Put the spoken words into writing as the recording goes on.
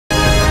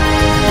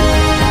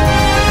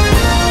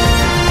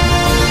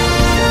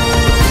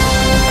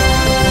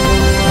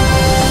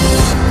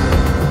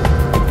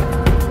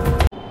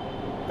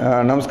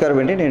నమస్కారం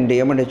అండి. నేను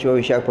dmho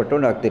విశాఖపట్నం,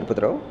 నాకు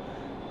తిరుపతిరావు.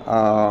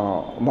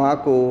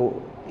 మాకు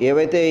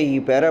ఏవైతే ఈ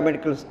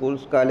పారామెడికల్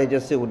స్కూల్స్,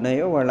 కాలేజెస్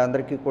ఉన్నాయో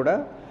వాళ్ళందరికీ కూడా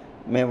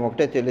మేము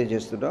ఒకటే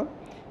తెలియజేస్తున్నాం.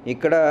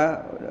 ఇక్కడ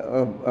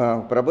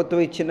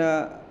ప్రభుత్వం ఇచ్చిన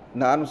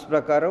నార్మ్స్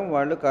ప్రకారం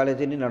వాళ్ళు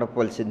కాలేజీని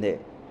నడపవలసిందే.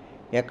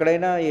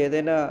 ఎక్కడైనా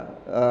ఏదైనా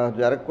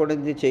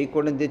జరగకూడనిది,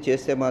 చేయకూడనిది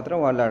చేస్తే మాత్రం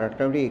వాళ్ళు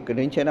అటువంటివి ఇక్కడి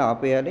నుంచైనా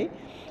ఆపేయాలి.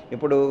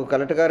 ఇప్పుడు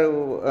కలెక్టర్ గారు,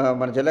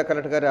 మన జిల్లా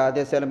కలెక్టర్ గారి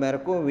ఆదేశాల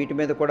మేరకు వీటి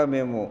మీద కూడా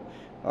మేము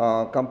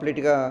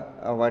కంప్లీట్గా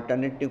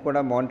వాటన్నిటిని కూడా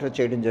మానిటర్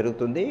చేయడం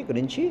జరుగుతుంది ఇక్కడి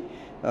నుంచి.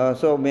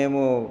 సో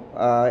మేము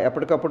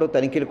ఎప్పటికప్పుడు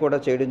తనిఖీలు కూడా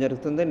చేయడం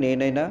జరుగుతుంది.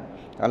 నేనైనా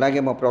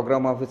అలాగే మా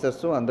ప్రోగ్రామ్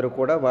ఆఫీసర్స్ అందరూ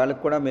కూడా,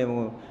 వాళ్ళకి కూడా మేము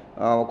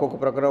ఒక్కొక్క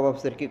ప్రోగ్రామ్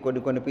ఆఫీసర్కి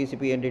కొన్ని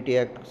పీసీపీఎన్డీటీ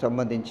యాక్ట్కి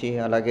సంబంధించి,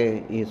 అలాగే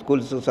ఈ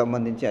స్కూల్స్కి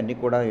సంబంధించి అన్నీ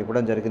కూడా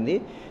ఇవ్వడం జరిగింది.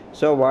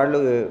 సో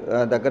వాళ్ళు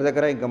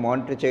దగ్గర ఇంకా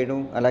మానిటర్ చేయడం,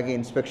 అలాగే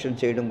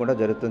ఇన్స్పెక్షన్ చేయడం కూడా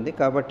జరుగుతుంది.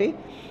 కాబట్టి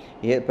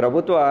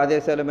ప్రభుత్వ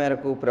ఆదేశాల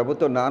మేరకు,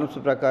 ప్రభుత్వ నార్మ్స్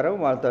ప్రకారం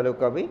వాళ్ళ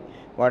తాలూకావి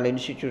వాళ్ళ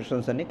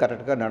ఇన్స్టిట్యూషన్స్ అన్నీ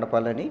కరెక్ట్గా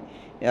నడపాలని,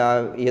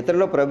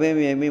 ఇతరుల ప్రమేయం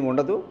ఏమీ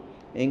ఉండదు.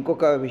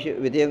 ఇంకొక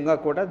విధంగా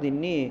కూడా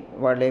దీన్ని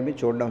వాళ్ళు ఏమీ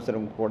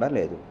చూడనవసరం కూడా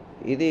లేదు.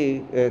 ఇది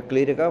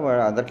క్లియర్గా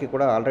అందరికీ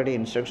కూడా ఆల్రెడీ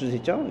ఇన్స్ట్రక్షన్స్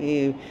ఇచ్చాం. ఈ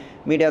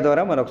మీడియా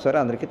ద్వారా మరొకసారి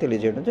అందరికీ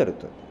తెలియజేయడం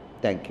జరుగుతుంది.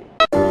 Thank you.